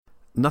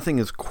nothing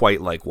is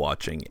quite like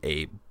watching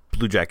a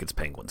Blue Jackets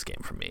Penguins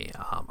game for me.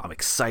 I'm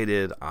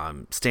excited.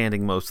 I'm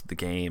standing most of the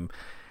game.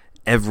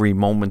 Every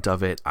moment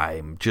of it,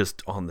 I'm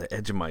just on the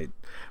edge of my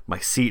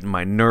seat and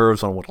my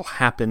nerves on what will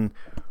happen.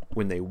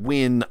 When they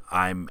win,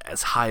 I'm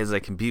as high as I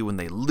can be. When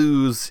they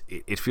lose,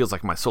 it feels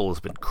like my soul has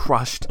been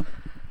crushed.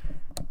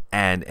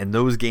 And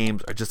those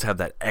games just have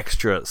that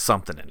extra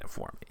something in it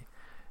for me.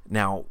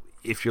 Now,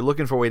 if you're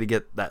looking for a way to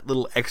get that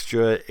little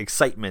extra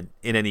excitement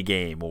in any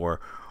game, or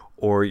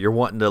you're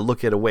wanting to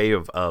look at a way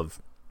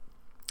of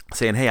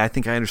saying, hey, I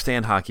think I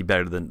understand hockey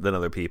better than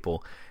other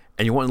people,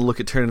 and you want to look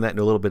at turning that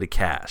into a little bit of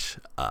cash,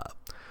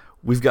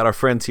 we've got our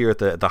friends here at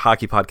the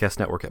Hockey Podcast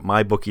Network at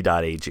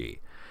MyBookie.ag.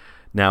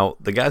 Now,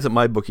 the guys at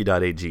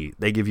MyBookie.ag,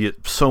 they give you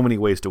so many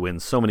ways to win,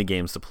 so many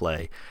games to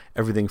play.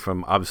 Everything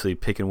from obviously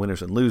picking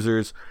winners and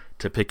losers,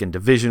 to picking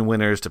division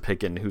winners, to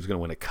picking who's going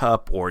to win a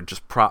cup, or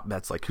just prop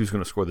bets like who's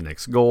going to score the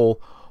next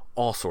goal,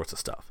 all sorts of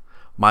stuff.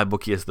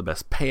 MyBookie has the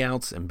best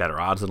payouts and better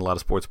odds than a lot of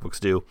sports books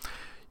do.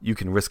 You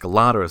can risk a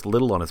lot or as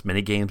little on as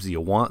many games as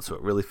you want, so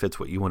it really fits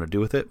what you want to do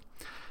with it.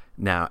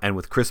 Now, and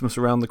with Christmas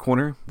around the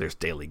corner, there's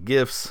daily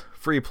gifts,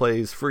 free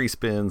plays, free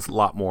spins, a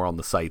lot more on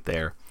the site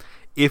there.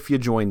 If you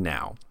join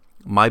now,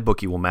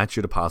 MyBookie will match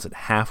your deposit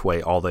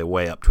halfway all the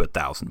way up to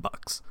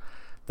 $1,000.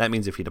 That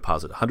means if you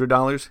deposit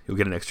 $100, you'll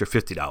get an extra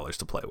 $50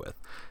 to play with.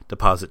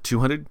 Deposit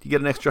 $200, you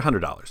get an extra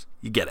 $100.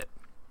 You get it.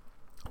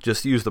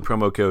 Just use the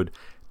promo code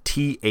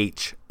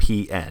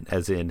THPN,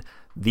 as in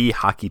the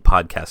Hockey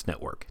Podcast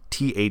Network,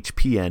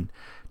 THPN,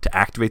 to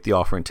activate the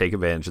offer and take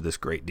advantage of this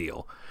great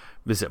deal.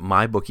 Visit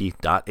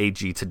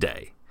mybookie.ag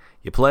today.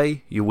 You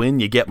play, you win,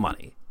 you get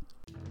money.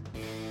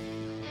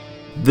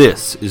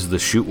 This is the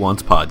Shoot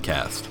Once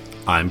Podcast.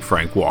 I'm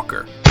Frank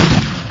Walker.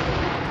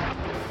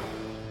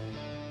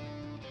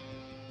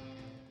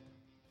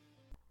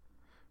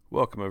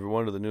 Welcome,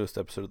 everyone, to the newest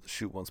episode of the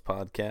Shoot Once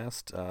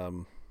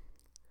Podcast.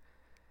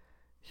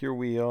 Here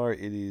we are.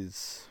 It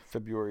is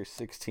February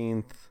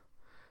 16th,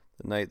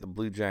 the night the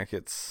Blue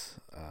Jackets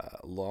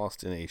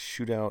lost in a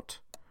shootout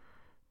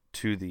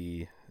to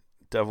the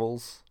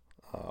Devils.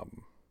 I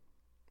think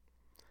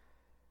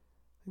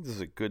this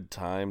is a good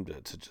time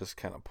to just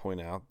kind of point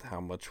out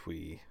how much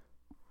we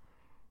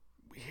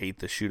hate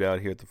the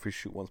shootout here at the Free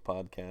Shoot Once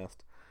Podcast.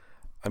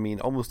 I mean,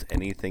 almost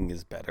anything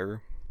is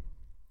better.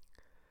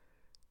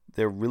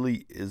 There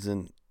really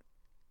isn't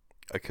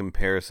a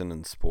comparison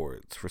in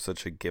sports for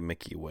such a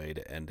gimmicky way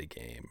to end a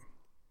game.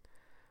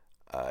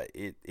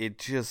 It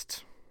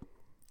just...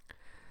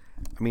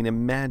 I mean,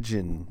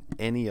 imagine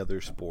any other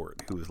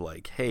sport who was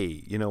like,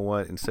 hey, you know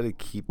what? Instead of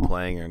keep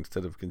playing or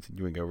instead of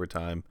continuing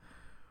overtime,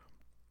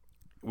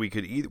 we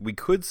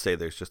could say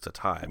there's just a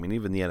tie. I mean,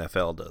 even the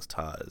NFL does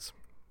ties.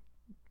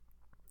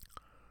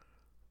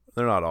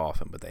 They're not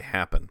often, but they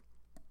happen.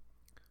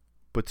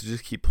 But to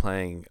just keep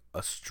playing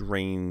a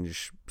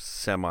strange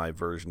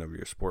semi-version of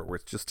your sport where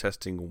it's just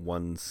testing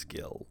one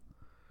skill.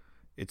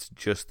 It's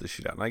just the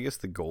shootout. And I guess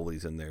the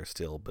goalie's in there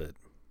still, but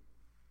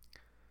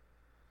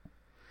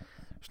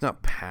there's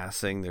not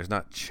passing, there's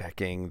not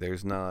checking,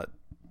 there's not...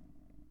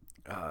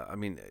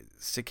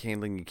 stick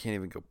handling, you can't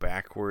even go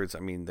backwards. I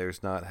mean,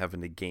 there's not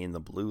having to gain the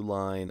blue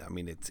line. I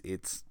mean,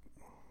 it's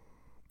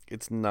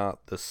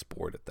not the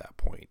sport at that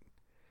point.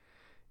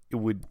 It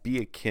would be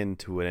akin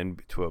to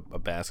a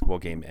basketball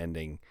game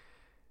ending,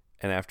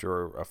 and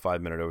after a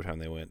 5-minute overtime,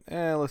 they went,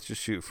 let's just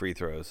shoot free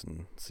throws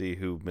and see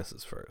who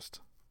misses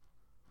first.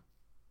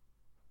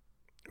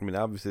 I mean,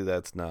 obviously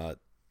that's not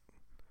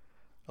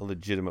a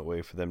legitimate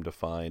way for them to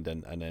find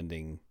an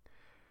ending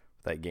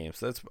that game.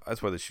 So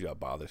that's why the shootout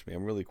bothers me.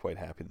 I'm really quite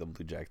happy the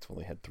Blue Jackets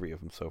only had 3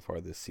 of them so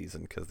far this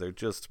season, because they're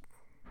just...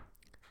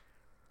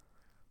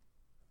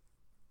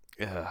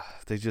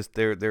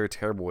 they're a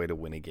terrible way to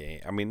win a game.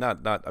 I mean,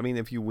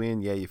 if you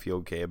win, yeah, you feel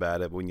okay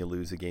about it. But when you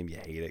lose a game, you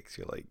hate it because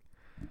you're like,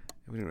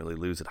 we didn't really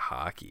lose at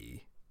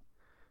hockey.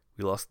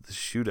 We lost the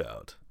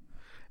shootout.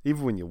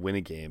 Even when you win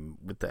a game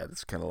with that,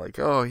 it's kind of like,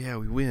 oh yeah,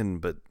 we win.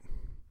 But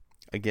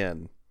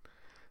again,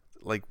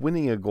 like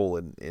winning a goal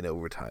in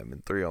overtime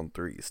in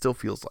 3-on-3 still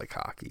feels like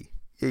hockey.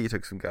 Yeah, you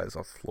took some guys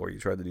off the floor. You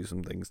tried to do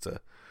some things to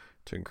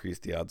increase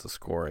the odds of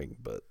scoring.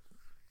 But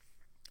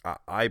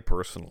I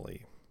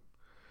personally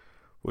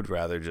would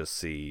rather just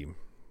see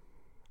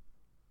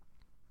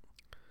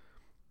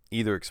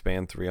either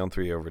expand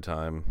 3-on-3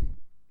 overtime.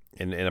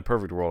 In a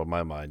perfect world, in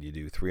my mind, you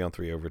do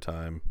 3-on-3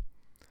 overtime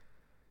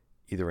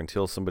either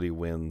until somebody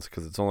wins,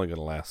 because it's only going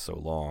to last so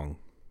long,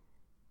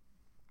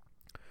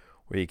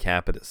 or you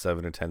cap it at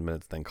 7 or 10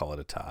 minutes, then call it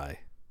a tie.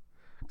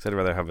 Because I'd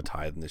rather have a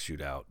tie than the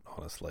shootout,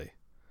 honestly.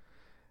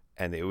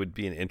 And it would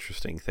be an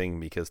interesting thing,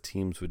 because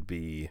teams would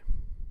be...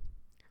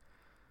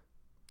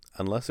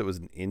 Unless it was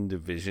an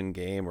in-division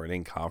game or an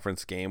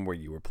in-conference game where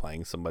you were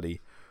playing somebody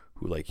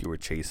who, like, you were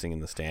chasing in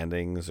the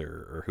standings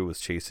or who was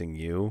chasing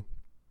you.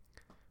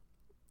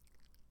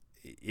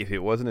 If it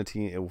wasn't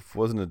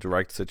a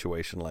direct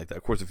situation like that,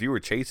 of course, if you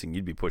were chasing,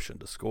 you'd be pushing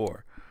to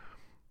score.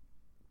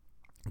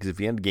 Because if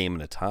you end game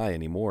in a tie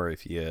anymore,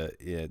 if you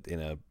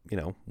in a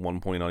 1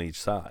 point on each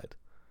side,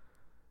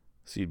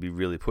 So you'd be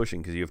really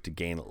pushing because you have to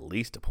gain at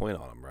least a point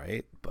on them,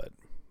 right? But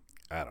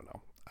I don't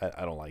know.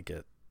 I don't like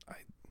it.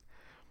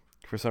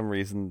 For some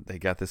reason, they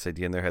got this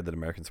idea in their head that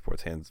American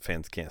sports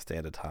fans can't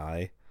stand a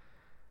tie.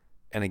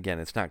 And again,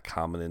 it's not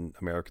common in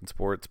American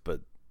sports,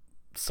 but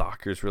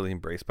soccer is really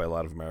embraced by a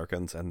lot of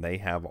Americans, and they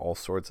have all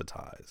sorts of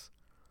ties.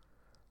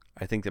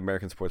 I think the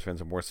American sports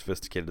fans are more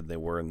sophisticated than they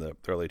were in the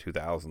early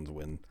 2000s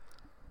when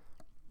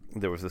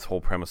there was this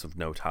whole premise of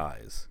no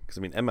ties. Because,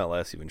 I mean,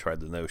 MLS even tried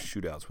the no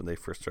shootouts when they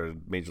first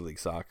started Major League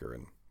Soccer,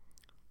 and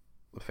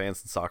the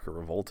fans in soccer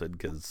revolted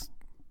because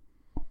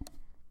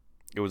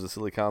it was a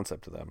silly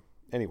concept to them.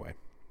 Anyway,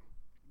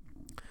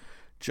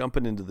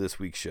 jumping into this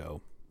week's show.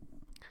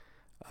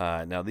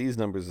 Now, these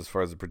numbers, as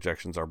far as the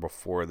projections, are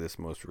before this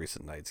most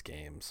recent night's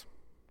games.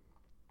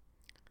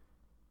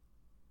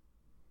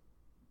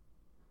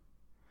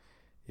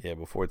 Yeah,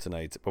 before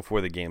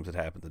the games that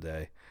happened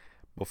today.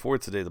 Before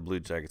today, the Blue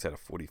Jackets had a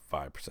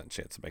 45%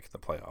 chance of making the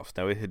playoffs.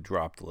 Now, it had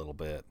dropped a little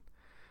bit.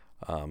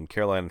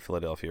 Carolina and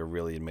Philadelphia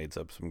really made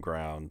up some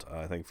ground.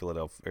 I think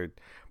Philadelphia,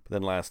 but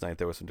then last night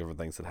there were some different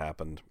things that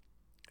happened.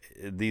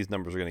 These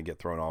numbers are going to get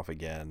thrown off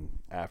again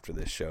after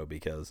this show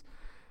because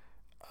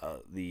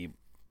the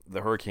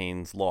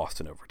Hurricanes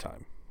lost in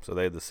overtime. So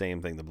they had the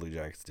same thing the Blue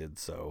Jackets did.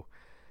 So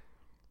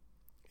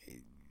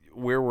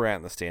where we're at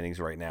in the standings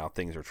right now,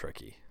 things are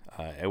tricky.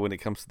 And when it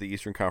comes to the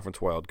Eastern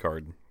Conference wild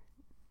card,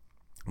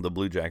 the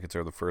Blue Jackets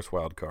are the first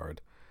wild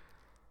card.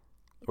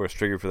 What's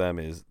triggered for them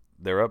is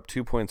they're up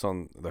 2 points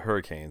on the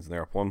Hurricanes and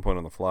they're up 1 point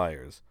on the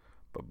Flyers.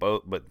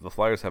 But the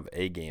Flyers have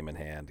a game in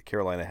hand.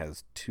 Carolina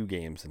has 2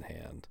 games in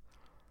hand.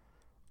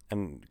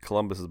 And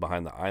Columbus is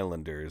behind the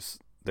Islanders.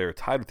 They're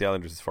tied with the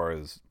Islanders as far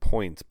as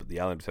points, but the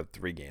Islanders have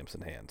 3 games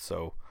in hand.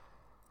 So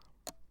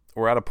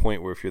we're at a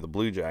point where if you're the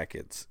Blue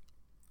Jackets,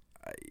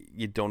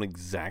 you don't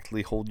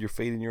exactly hold your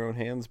fate in your own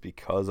hands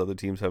because other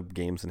teams have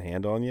games in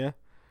hand on you.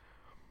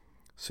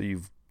 So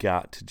you've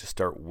got to just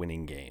start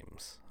winning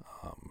games.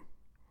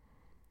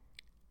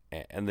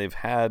 And they've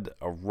had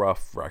a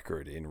rough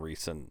record in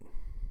recent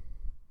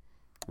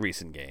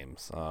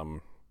games.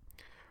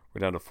 We're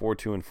down to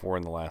 4-2-4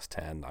 in the last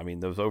 10. I mean,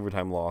 those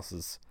overtime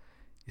losses,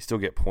 you still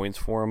get points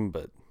for them,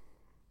 but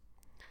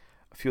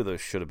a few of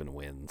those should have been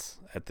wins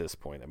at this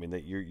point. I mean,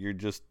 that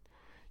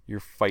you're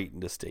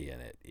fighting to stay in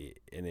it,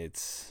 and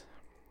it's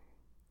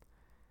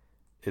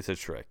a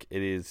trick.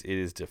 It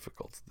is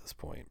difficult at this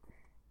point.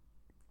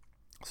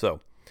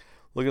 So,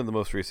 looking at the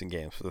most recent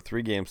games, for the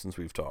 3 games since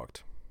we've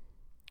talked,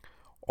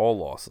 all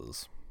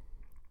losses.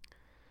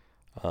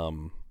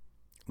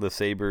 The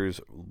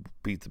Sabres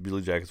beat the Blue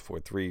Jackets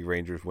 4-3.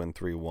 Rangers win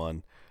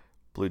 3-1.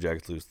 Blue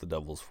Jackets lose to the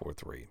Devils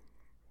 4-3.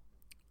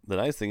 The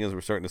nice thing is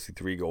we're starting to see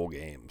 3-goal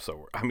games.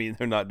 So, I mean,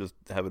 they're not just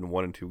having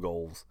 1 and 2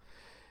 goals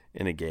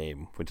in a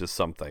game, which is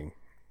something.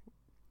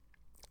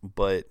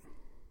 But,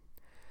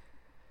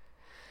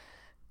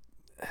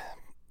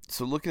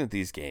 so looking at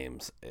these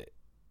games,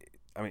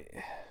 I mean,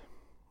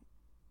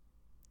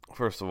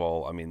 first of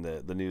all, I mean,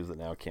 the news that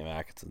now Cam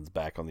Atkinson's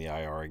back on the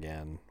IR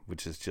again,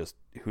 which is just,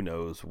 who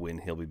knows when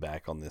he'll be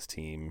back on this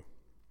team.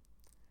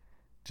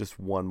 Just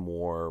one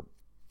more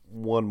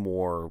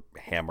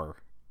hammer,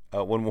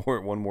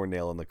 one more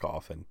nail in the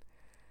coffin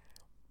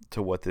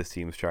to what this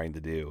team's trying to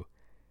do.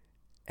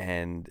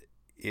 And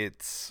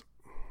it's,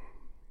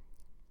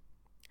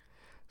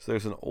 so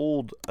there's an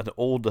old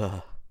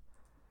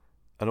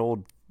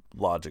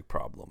logic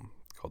problem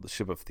called the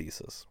ship of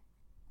Theseus.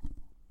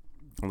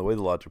 And the way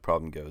the logic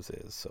problem goes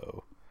is,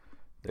 so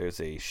there's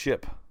a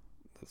ship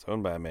that's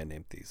owned by a man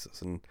named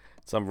Theseus. And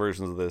some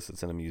versions of this,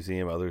 it's in a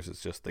museum. Others,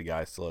 it's just the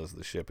guy still has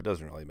the ship. It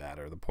doesn't really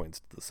matter. The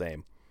point's the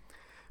same.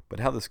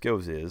 But how this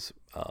goes is,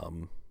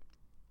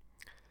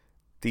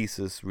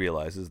 Theseus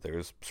realizes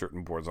there's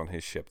certain boards on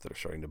his ship that are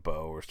starting to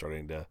bow or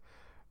starting to,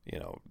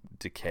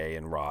 decay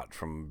and rot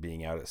from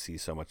being out at sea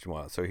so much.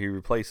 So he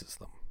replaces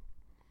them.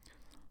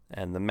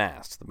 And the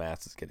mast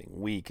is getting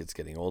weak. It's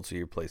getting old, so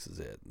he replaces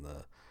it. And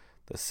the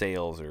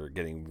sails are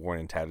getting worn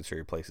and tattered, so he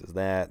replaces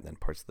that. And then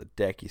parts of the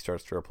deck he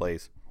starts to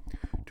replace,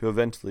 to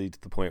eventually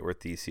to the point where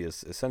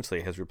Theseus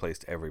essentially has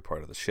replaced every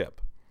part of the ship.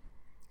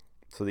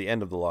 So the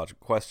end of the logic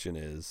question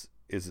is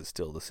it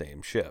still the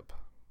same ship?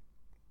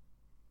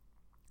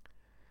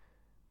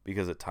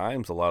 Because at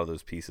times a lot of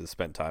those pieces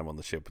spent time on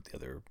the ship with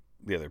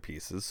the other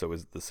pieces, so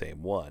is it the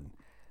same one?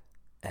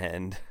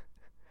 And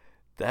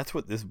that's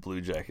what this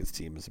Blue Jackets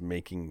team is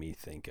making me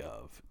think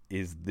of.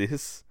 Is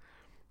this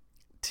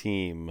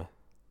team,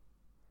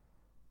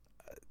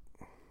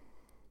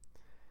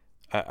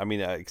 I mean,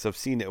 because I've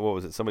seen it, what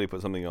was it? Somebody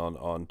put something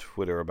on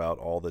Twitter about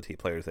all the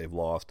players they've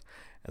lost,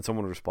 and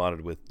someone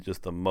responded with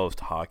just the most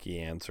hockey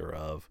answer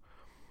of,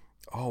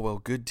 oh, well,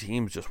 good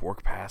teams just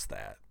work past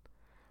that.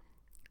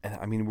 And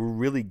I mean, we're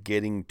really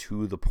getting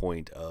to the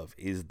point of,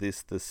 is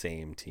this the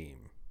same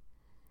team?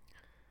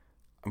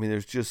 I mean,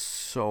 there's just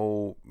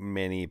so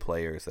many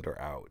players that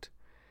are out.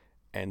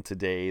 And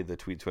today the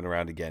tweets went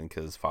around again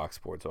because Fox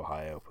Sports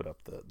Ohio put up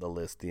the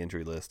list, the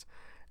injury list,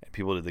 and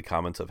people did the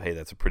comments of, hey,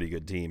 that's a pretty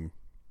good team.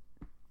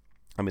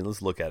 I mean,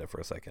 let's look at it for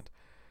a second.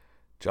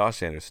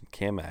 Josh Anderson,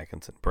 Cam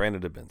Atkinson, Brandon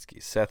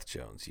Dubinsky, Seth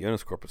Jones,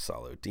 Jonas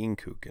Corposalo, Dean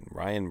Kukin,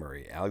 Ryan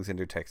Murray,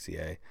 Alexander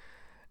Texier,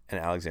 and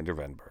Alexander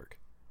Venberg.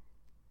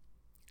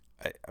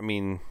 I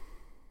mean,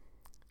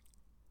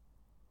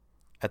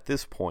 at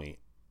this point,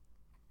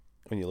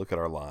 when you look at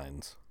our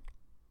lines,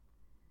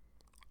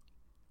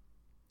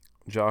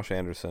 Josh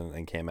Anderson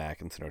and Cam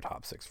Atkinson are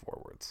top 6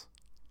 forwards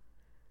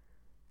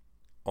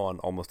on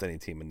almost any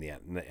team in the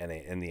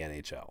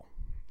NHL.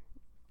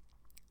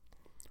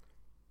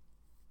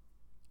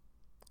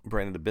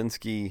 Brandon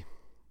Dubinsky,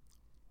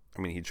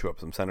 I mean, he'd show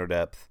up some center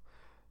depth.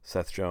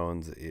 Seth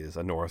Jones is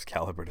a Norris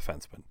caliber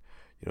defenseman.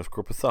 Jonas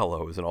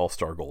Corposalo is an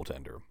all-star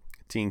goaltender.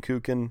 Dean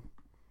Kukin,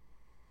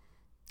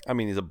 I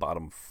mean, he's a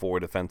bottom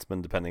 4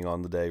 defenseman depending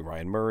on the day.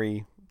 Ryan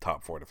Murray,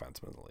 top 4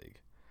 defenseman in the league.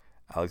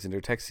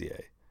 Alexander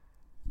Texier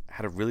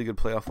had a really good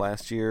playoff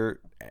last year.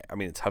 I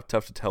mean, it's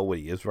tough to tell what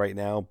he is right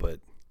now,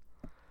 but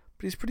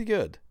he's pretty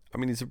good. I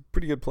mean, he's a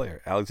pretty good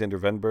player. Alexander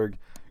Venberg,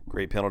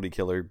 great penalty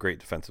killer, great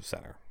defensive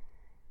center.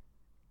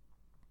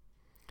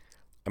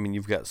 I mean,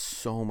 you've got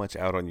so much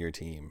out on your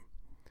team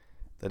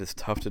that it's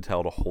tough to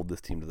tell to hold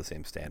this team to the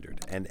same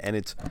standard. And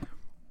it's,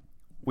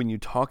 when you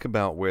talk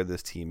about where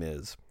this team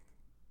is,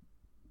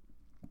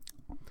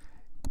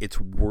 it's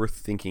worth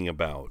thinking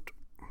about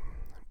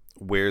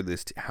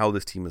how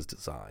this team is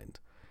designed.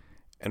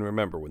 And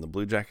remember, when the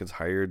Blue Jackets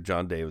hired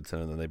John Davidson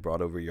and then they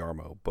brought over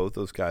Jarmo, both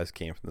those guys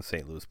came from the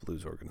St. Louis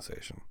Blues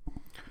organization,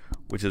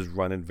 which has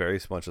run in very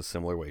much a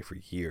similar way for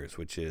years,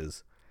 which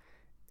is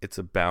it's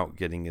about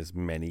getting as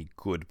many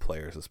good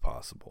players as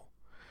possible.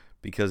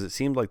 Because it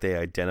seemed like they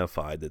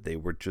identified that they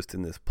were just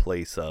in this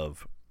place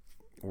of,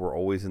 we're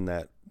always in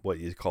that, what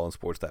you call in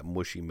sports, that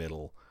mushy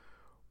middle,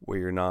 where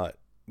you're not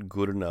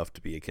good enough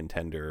to be a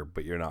contender,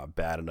 but you're not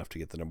bad enough to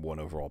get the number 1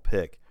 overall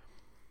pick.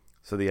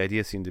 So the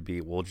idea seemed to be,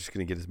 well, we're just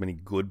going to get as many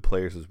good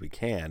players as we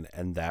can,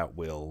 and that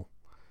will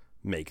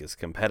make us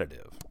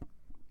competitive.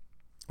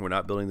 We're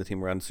not building the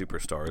team around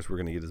superstars. We're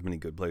going to get as many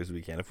good players as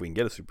we can. If we can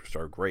get a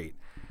superstar, great,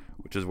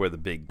 which is where the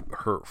big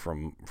hurt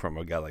from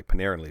a guy like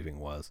Panarin leaving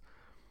was.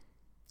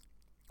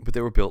 But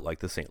they were built like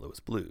the St. Louis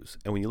Blues.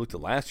 And when you looked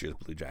at last year's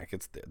Blue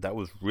Jackets, that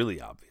was really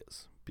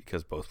obvious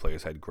because both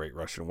players had great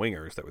Russian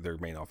wingers that were their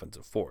main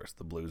offensive force.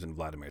 The Blues and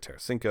Vladimir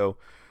Tarasenko,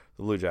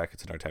 the Blue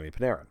Jackets and Artemi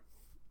Panarin.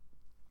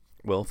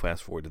 Well,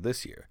 fast forward to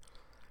this year.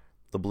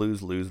 The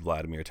Blues lose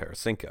Vladimir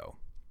Tarasenko,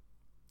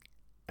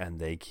 and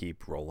they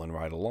keep rolling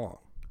right along.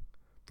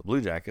 The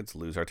Blue Jackets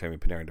lose Artemi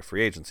Panarin to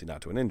free agency,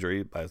 not to an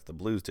injury, as the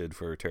Blues did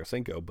for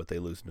Tarasenko, but they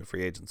lose him to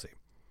free agency.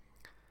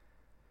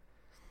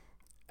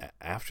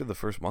 After the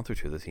first month or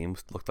two, the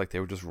teams looked like they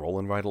were just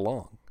rolling right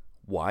along.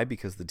 Why?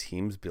 Because the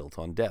team's built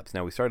on depth.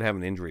 Now, we started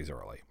having injuries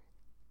early,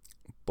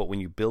 but when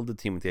you build a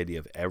team with the idea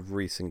of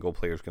every single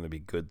player is going to be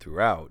good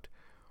throughout,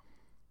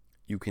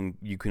 you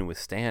can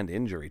withstand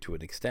injury to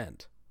an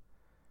extent.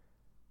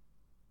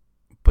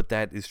 But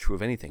that is true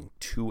of anything,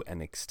 to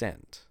an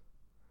extent.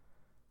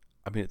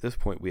 I mean, at this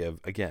point, we have,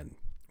 again,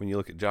 when you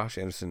look at Josh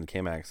Anderson and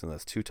Cam Atkinson,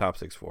 that's 2 top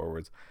 6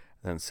 forwards.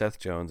 And then Seth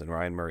Jones and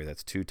Ryan Murray,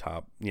 that's 2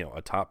 top,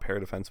 a top pair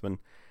defenseman.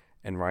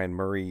 And Ryan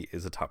Murray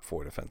is a top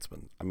 4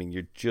 defenseman. I mean,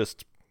 there's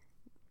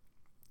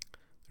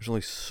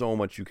only so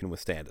much you can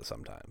withstand it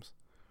sometimes.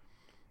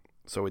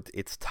 So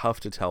it's tough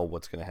to tell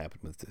what's going to happen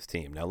with this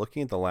team. Now,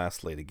 looking at the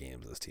last slate of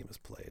games this team has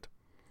played.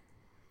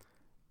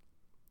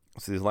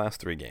 So these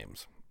last 3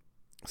 games.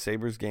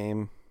 Sabres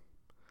game,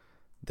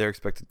 their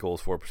expected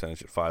goals for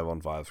percentage at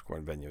 5-on-5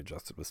 scoring venue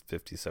adjusted was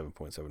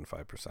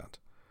 57.75%.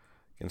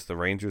 Against the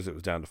Rangers, it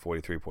was down to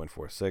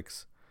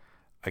 43.46.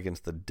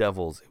 Against the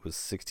Devils, it was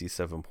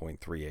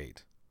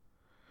 67.38.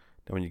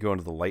 Now, when you go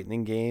into the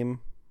Lightning game,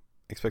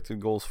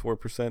 expected goals 4%,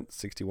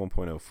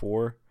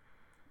 61.04.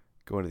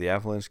 Go into the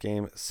Avalanche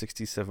game,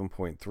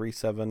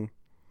 67.37.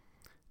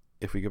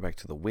 If we go back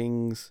to the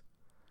Wings,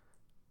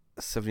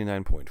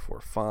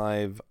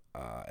 79.45.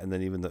 And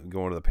then even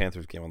going to the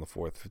Panthers game on the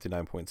 4th,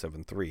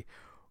 59.73.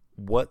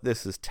 What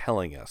this is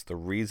telling us, the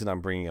reason I'm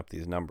bringing up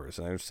these numbers,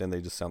 and I understand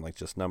they just sound like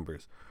just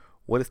numbers,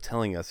 what it's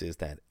telling us is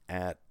that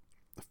at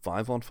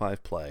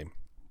 5-on-5 play,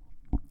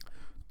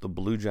 the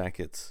Blue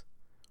Jackets,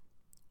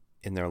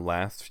 in their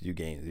last few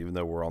games, even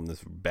though we're on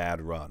this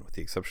bad run, with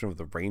the exception of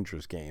the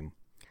Rangers game,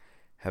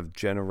 have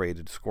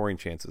generated scoring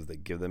chances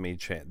that give them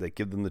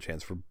the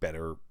chance for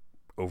better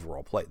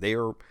overall play. They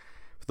are,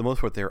 for the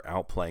most part, they're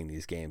outplaying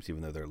these games,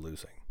 even though they're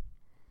losing.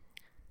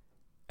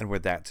 And where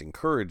that's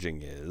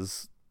encouraging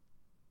is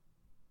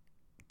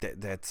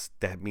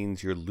that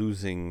means you're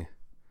losing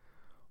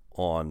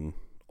on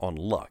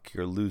luck.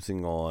 You're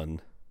losing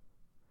on,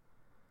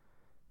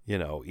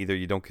 either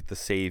you don't get the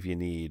save you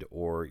need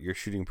or your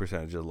shooting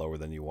percentage is lower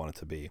than you want it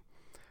to be.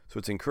 So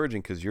it's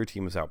encouraging because your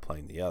team is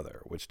outplaying the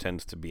other, which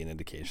tends to be an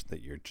indication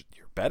that you're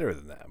better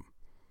than them.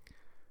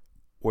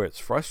 Where it's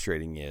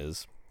frustrating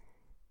is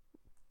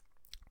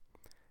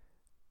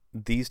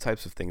these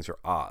types of things are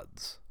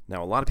odds.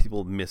 Now, a lot of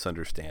people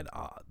misunderstand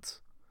odds.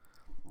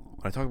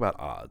 When I talk about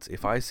odds,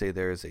 if I say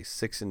there is a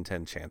 6 in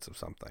 10 chance of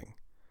something,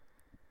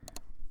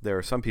 there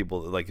are some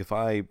people that, like, if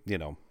I,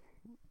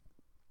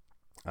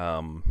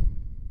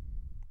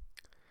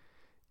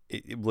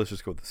 let's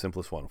just go with the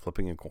simplest one,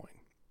 flipping a coin.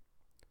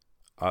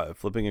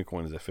 Flipping a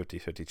coin is a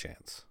 50-50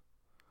 chance.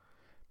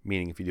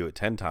 Meaning if you do it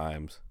 10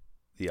 times,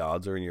 the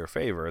odds are in your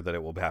favor that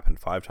it will happen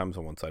 5 times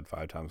on one side,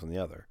 5 times on the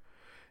other.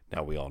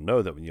 Now, we all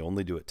know that when you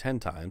only do it 10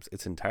 times,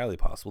 it's entirely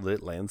possible that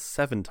it lands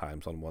 7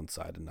 times on one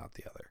side and not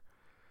the other.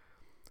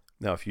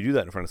 Now, if you do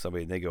that in front of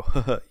somebody and they go,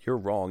 haha, you're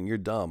wrong, you're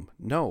dumb.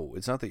 No,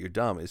 it's not that you're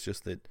dumb. It's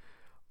just that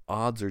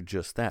odds are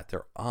just that.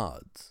 They're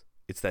odds.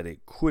 It's that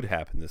it could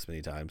happen this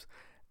many times.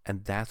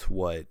 And that's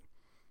what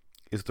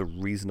is the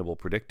reasonable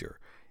predictor.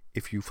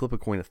 If you flip a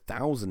coin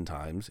 1,000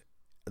 times,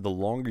 the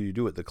longer you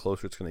do it, the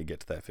closer it's going to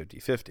get to that 50-50.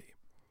 Because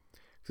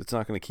it's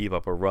not going to keep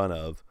up a run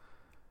of,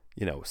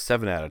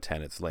 7 out of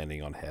 10 it's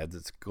landing on heads.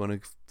 It's going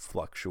to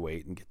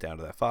fluctuate and get down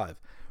to that 5.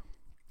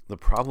 The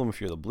problem if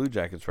you're the Blue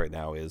Jackets right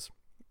now is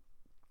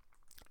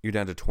you're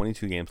down to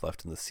 22 games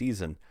left in the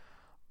season.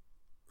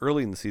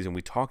 Early in the season,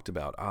 we talked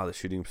about, the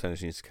shooting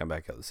percentage needs to come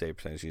back up, the save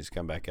percentage needs to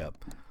come back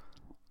up.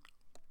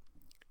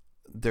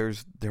 There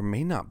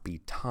may not be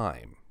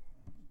time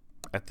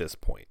at this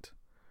point.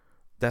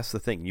 That's the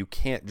thing. You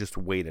can't just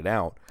wait it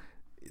out.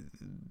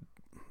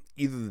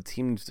 Either the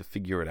team needs to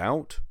figure it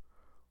out,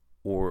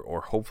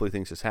 or hopefully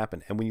things just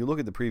happen. And when you look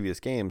at the previous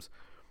games,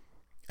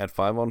 at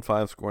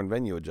 5-on-5 score and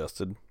venue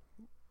adjusted,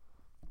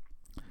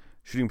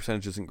 shooting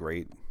percentage isn't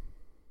great.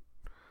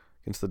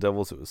 Against the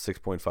Devils, it was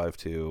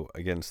 6.52.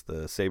 Against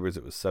the Sabres,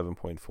 it was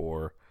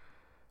 7.4.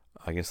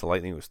 Against the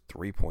Lightning, it was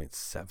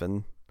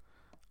 3.7.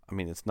 I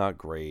mean, it's not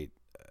great.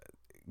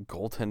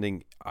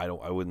 Goaltending, I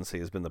wouldn't say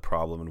has been the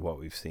problem in what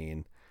we've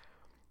seen.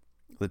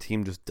 The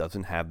team just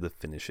doesn't have the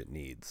finish it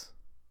needs.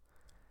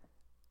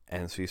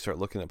 And so you start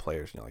looking at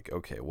players and you're like,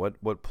 okay,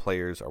 what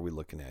players are we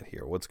looking at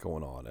here? What's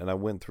going on? And I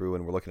went through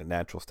and we're looking at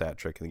natural stat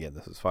trick. And again,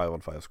 this is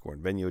 5-on-5 score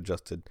and venue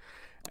adjusted.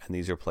 And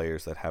these are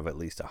players that have at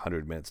least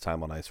 100 minutes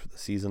time on ice for the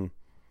season.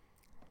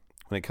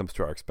 When it comes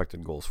to our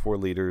expected goals for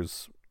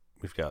leaders,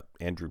 we've got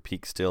Andrew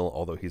Peeke still,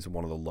 although he's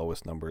one of the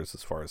lowest numbers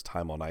as far as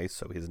time on ice.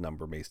 So his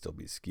number may still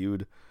be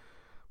skewed.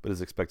 But his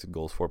expected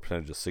goals for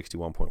percentage is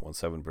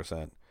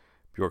 61.17%.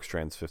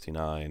 Bjorkstrand's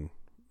 59%.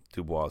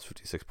 Dubois is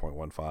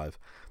 56.15%.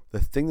 The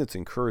thing that's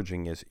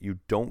encouraging is you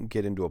don't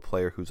get into a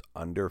player who's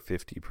under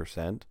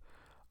 50%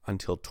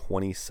 until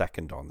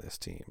 22nd on this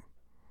team.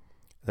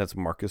 That's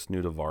Marcus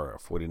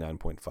Nudavara,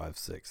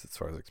 49.56% as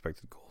far as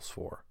expected goals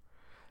for.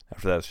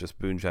 After that, it's just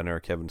Boone Jenner,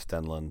 Kevin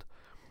Stenlund,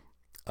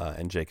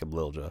 and Jacob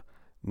Lilja.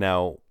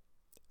 Now,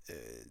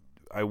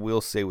 I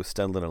will say with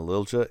Stenlund and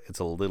Lilja, it's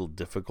a little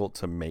difficult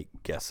to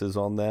make guesses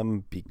on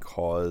them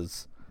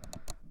because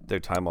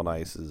their time on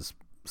ice is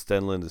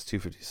Stenlund is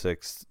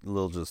 256,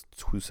 Lilja's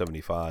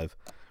 275.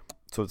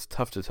 So it's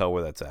tough to tell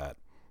where that's at.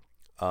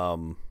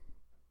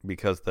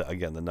 Because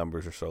the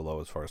numbers are so low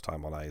as far as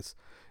time on ice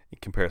in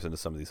comparison to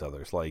some of these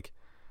others. Like,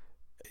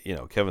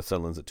 Kevin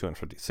Stenlund's at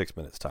 256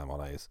 minutes time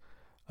on ice.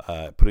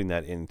 Putting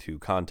that into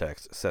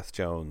context, Seth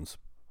Jones,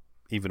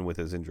 even with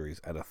his injuries,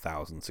 at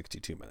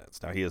 1,062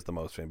 minutes. Now, he is the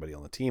most for anybody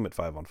on the team at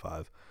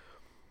 5-on-5.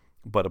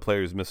 But a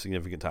player who's missed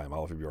significant time,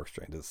 Oliver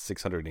Bjorkstrand, is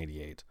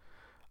 688.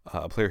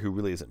 A player who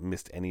really hasn't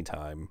missed any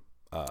time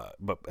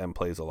and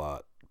plays a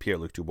lot,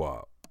 Pierre-Luc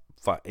Dubois,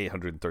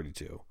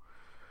 832.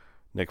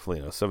 Nick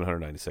Foligno,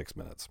 796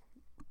 minutes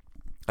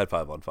at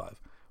 5-on-5.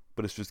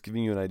 But it's just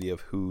giving you an idea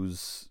of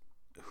who's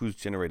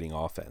generating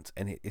offense.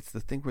 And it's the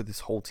thing where this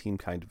whole team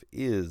kind of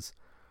is.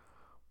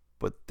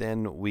 But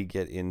then we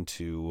get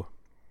into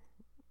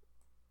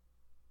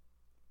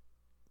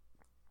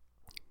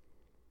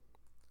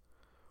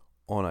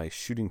on-ice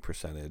shooting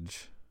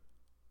percentage,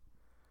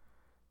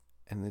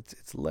 and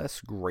it's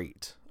less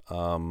great.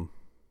 I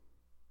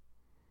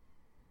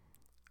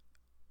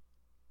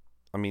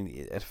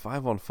mean, at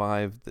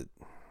 5-on-5,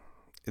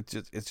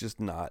 it's just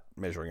not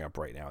measuring up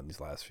right now in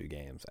these last few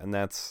games, and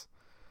that's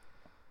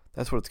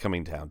what it's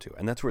coming down to,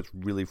 and that's where it's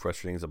really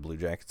frustrating as a Blue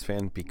Jackets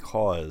fan,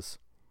 because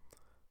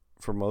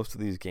for most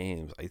of these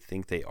games, I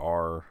think they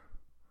are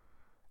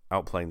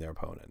outplaying their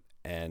opponent,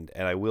 and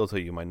I will tell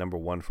you my number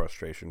one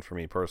frustration for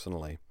me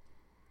personally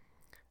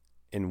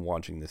in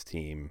watching this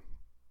team.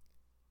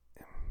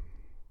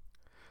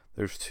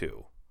 There's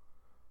two.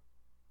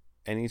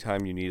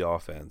 Anytime you need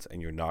offense and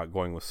you're not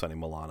going with Sonny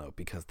Milano,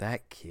 because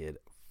that kid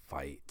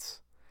fights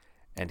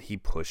and he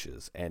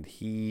pushes and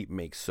he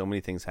makes so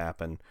many things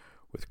happen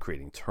with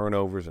creating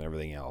turnovers and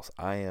everything else.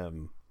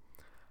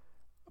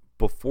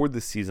 Before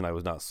this season, I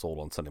was not sold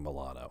on Sonny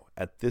Milano.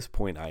 At this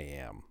point, I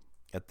am.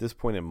 At this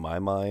point in my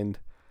mind,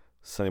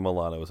 Sonny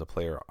Milano is a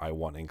player I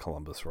want in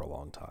Columbus for a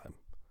long time.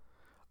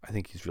 I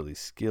think he's really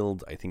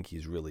skilled. I think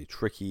he's really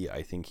tricky.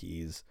 I think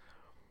he's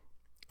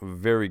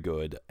very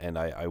good, and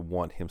I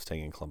want him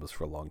staying in Columbus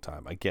for a long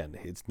time. Again,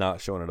 it's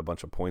not showing at a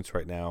bunch of points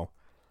right now.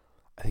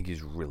 I think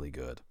he's really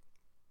good.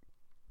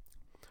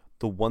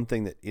 The one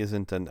thing that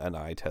isn't an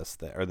eye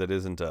test or that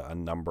isn't a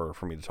number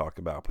for me to talk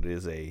about, but it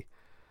is an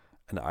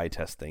eye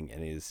test thing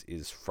and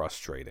is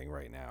frustrating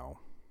right now,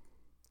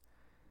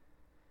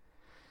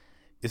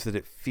 is that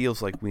it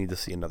feels like we need to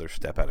see another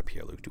step out of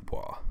Pierre-Luc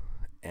Dubois.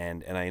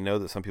 And I know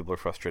that some people are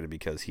frustrated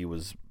because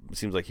it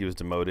seems like he was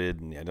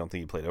demoted, and I don't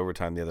think he played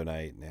overtime the other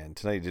night, and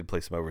tonight he did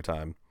play some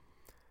overtime.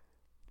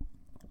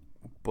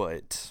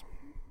 But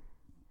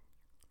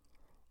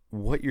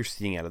what you're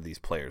seeing out of these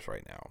players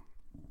right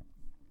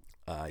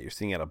now, you're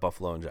seeing it out of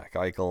Buffalo and Jack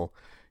Eichel.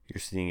 You're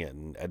seeing it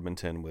in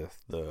Edmonton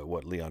with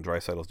what Leon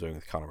Draisaitl's doing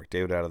with Connor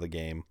McDavid out of the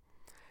game.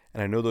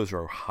 And I know those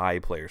are high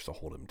players to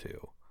hold him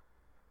to.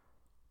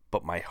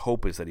 But my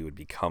hope is that he would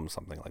become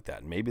something like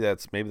that. And maybe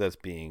that's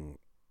being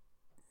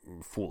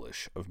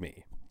foolish of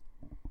me.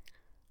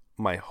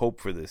 My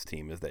hope for this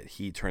team is that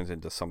he turns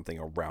into something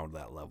around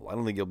that level. I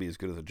don't think he'll be as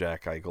good as a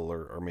Jack Eichel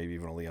or maybe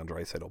even a Leon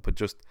Draisaitl, but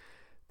just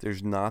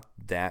there's not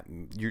that.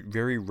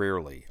 Very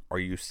rarely are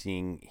you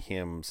seeing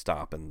him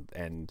stop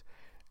and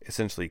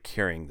essentially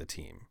carrying the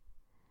team.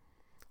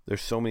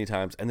 There's so many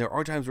times, and there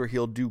are times where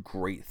he'll do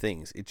great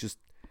things.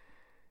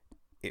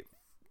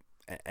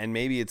 And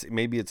maybe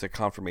it's a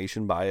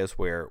confirmation bias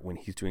where when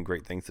he's doing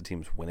great things, the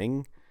team's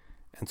winning.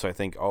 And so I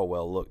think, oh,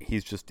 well, look,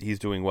 he's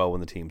doing well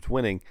when the team's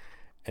winning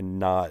and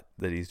not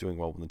that he's doing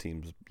well when the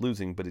team's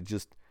losing. But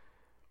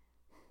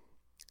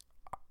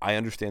I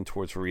understand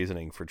Tort's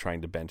reasoning for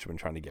trying to bench him and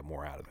trying to get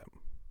more out of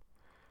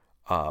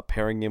him.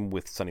 Pairing him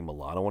with Sonny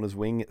Milano on his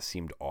wing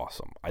seemed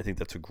awesome. I think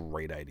that's a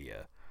great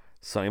idea.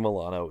 Sonny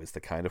Milano is the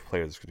kind of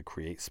player that's going to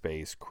create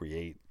space,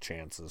 create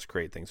chances,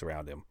 create things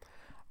around him.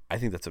 I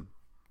think that's a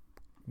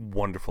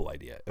wonderful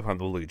idea. If I'm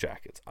the Blue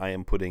Jackets, I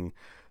am putting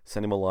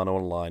Sonny Milano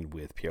on line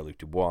with Pierre-Luc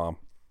Dubois.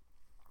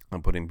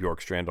 I'm putting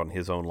Bjorkstrand on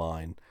his own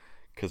line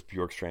because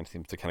Bjorkstrand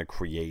seems to kind of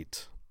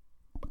create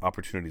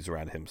opportunities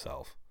around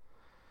himself.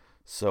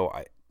 So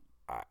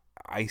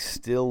I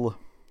still,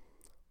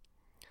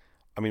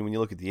 I mean, when you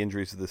look at the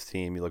injuries of this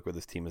team, you look where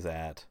this team is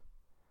at,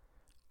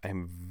 I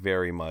am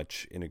very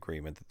much in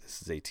agreement that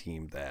this is a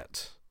team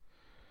that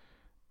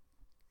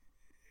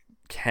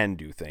can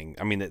do things.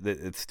 I mean,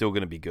 it's still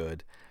going to be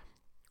good.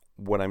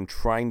 What I'm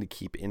trying to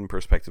keep in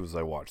perspective as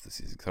I watch the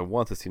season, because I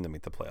want this team to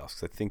make the playoffs,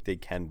 because I think they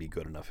can be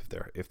good enough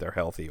if they're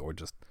healthy or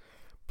just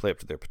play up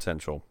to their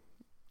potential.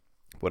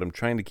 What I'm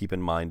trying to keep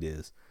in mind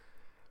is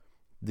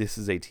this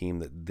is a team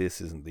that this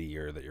isn't the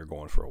year that you're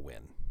going for a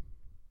win.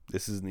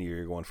 This isn't the year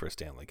you're going for a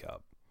Stanley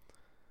Cup.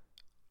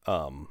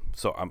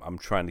 So I'm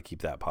trying to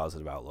keep that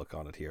positive outlook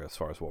on it here as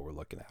far as what we're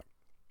looking at.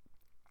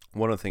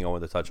 One other thing I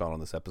wanted to touch on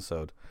this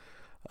episode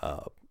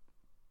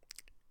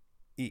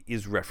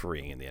is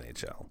refereeing in the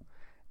NHL.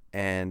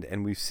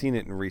 And we've seen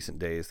it in recent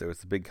days. There was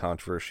the big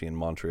controversy in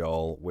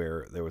Montreal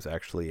where there was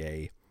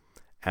actually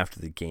after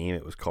the game,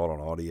 it was caught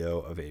on audio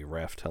of a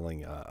ref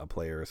telling a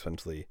player,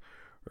 essentially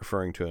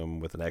referring to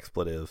him with an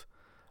expletive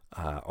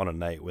on a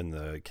night when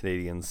the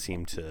Canadiens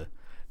seemed to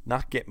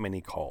not get many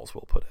calls,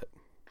 we'll put it.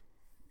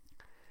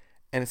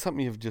 And it's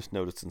something you've just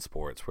noticed in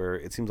sports where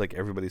it seems like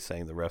everybody's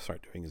saying the refs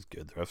aren't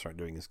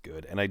doing as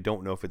good. And I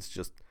don't know if it's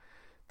just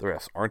the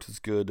refs aren't as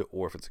good,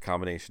 or if it's a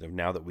combination of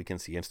now that we can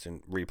see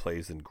instant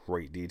replays in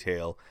great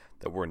detail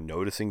that we're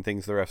noticing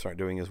things the refs aren't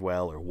doing as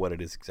well, or what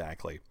it is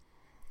exactly.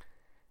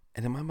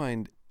 And in my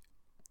mind,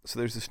 so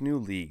there's this new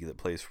league that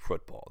plays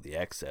football, the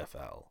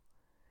XFL,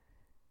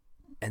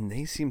 and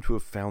they seem to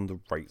have found the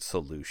right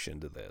solution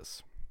to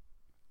this,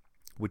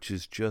 which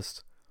is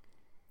just,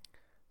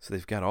 so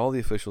they've got all the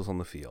officials on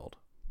the field.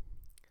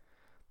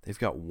 They've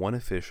got one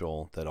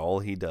official that all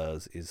he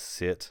does is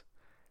sit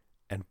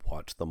and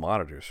watch the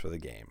monitors for the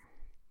game.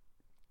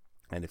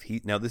 And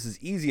now this is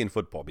easy in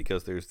football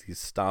because there's these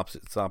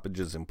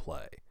stoppages in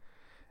play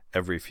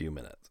every few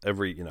minutes,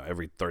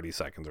 every 30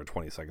 seconds or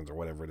 20 seconds or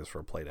whatever it is for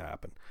a play to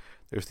happen.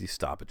 There's these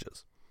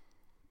stoppages.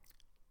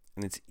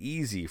 And it's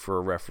easy for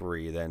a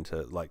referee then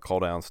to call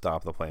down,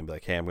 stop the play and be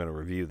like, hey, I'm going to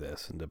review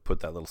this, and to put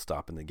that little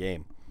stop in the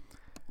game.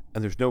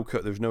 And there's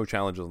no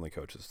challenges on the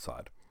coach's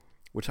side,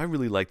 which I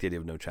really like the idea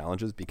of no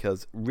challenges,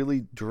 because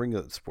really during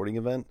a sporting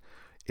event,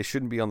 it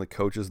shouldn't be on the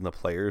coaches and the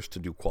players to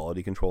do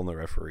quality control and the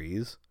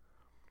referees.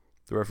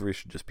 The referees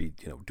should just be,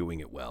 doing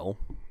it well.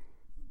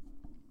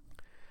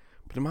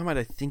 But in my mind,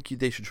 I think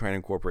they should try and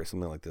incorporate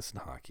something like this in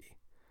hockey.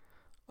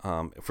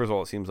 First of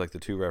all, it seems like the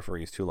two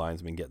referees, two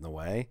linesmen get in the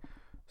way.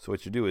 So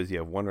what you do is you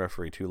have one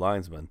referee, two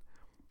linesmen,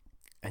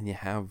 and you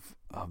have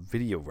a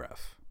video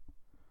ref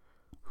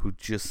who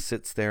just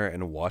sits there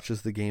and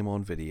watches the game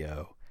on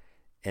video.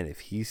 And if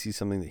he sees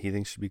something that he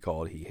thinks should be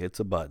called, he hits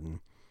a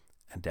button.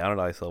 And down at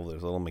ice level,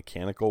 there's a little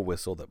mechanical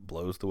whistle that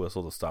blows the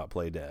whistle to stop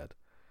play dead.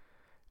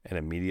 And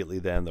immediately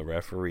then the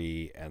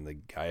referee and the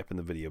guy up in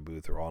the video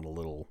booth are on a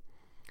little,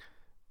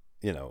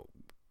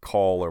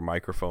 call or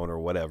microphone or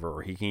whatever.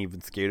 Or he can even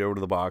skate over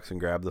to the box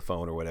and grab the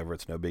phone or whatever.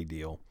 It's no big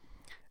deal.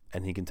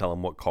 And he can tell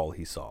him what call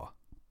he saw.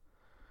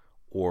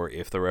 Or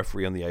if the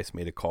referee on the ice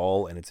made a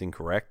call and it's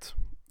incorrect.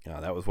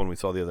 That was one we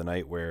saw the other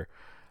night where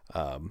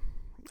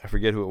I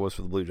forget who it was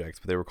for the Blue Jackets,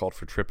 but they were called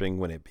for tripping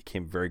when it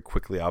became very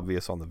quickly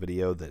obvious on the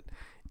video that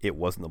it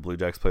wasn't the Blue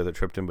Jackets player that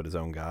tripped him, but his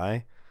own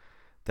guy.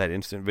 That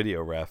instant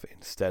video ref,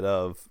 instead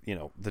of,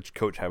 the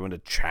coach having to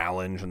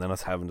challenge and then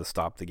us having to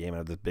stop the game and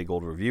have this big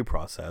old review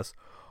process,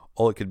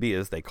 all it could be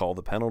is they call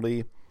the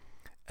penalty,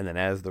 and then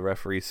as the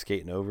referee's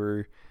skating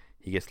over,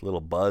 He gets a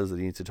little buzz that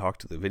he needs to talk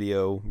to the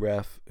video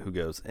ref, who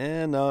goes,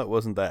 no, it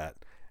wasn't that.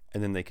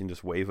 And then they can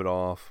just wave it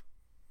off,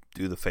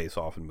 do the face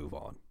off, and move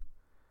on.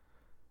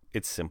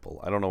 It's simple.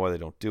 I don't know why they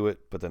don't do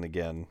it, but then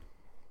again,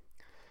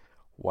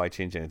 why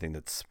change anything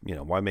that's,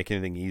 why make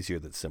anything easier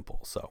that's simple?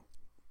 So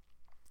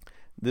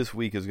this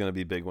week is going to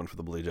be a big one for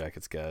the Blue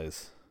Jackets,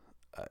 guys.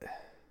 The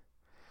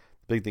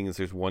big thing is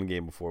there's one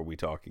game before we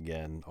talk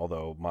again,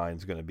 although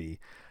mine's going to be,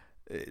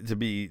 to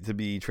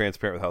be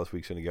transparent with how this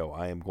week's going to go,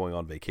 I am going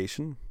on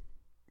vacation,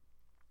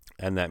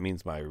 and that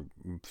means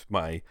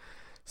my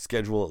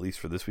schedule, at least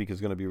for this week,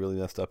 is going to be really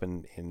messed up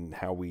in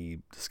how we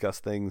discuss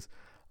things.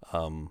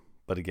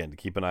 But again, to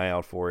keep an eye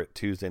out for it,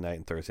 Tuesday night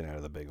and Thursday night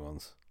are the big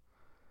ones.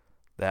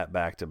 That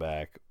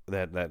back-to-back,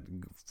 that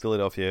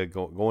Philadelphia,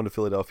 going to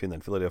Philadelphia and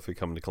then Philadelphia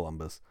coming to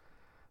Columbus,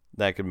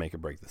 that could make or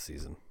break the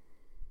season.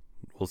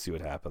 We'll see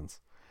what happens.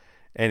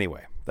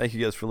 Anyway, thank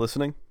you guys for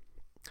listening.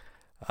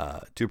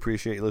 Do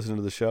appreciate you listening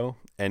to the show,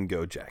 and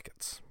go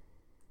Jackets.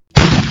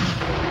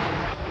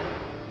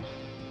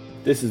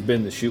 This has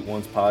been the Shoot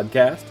Once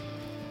Podcast.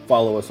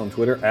 Follow us on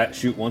Twitter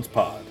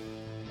 @ShootOncePod.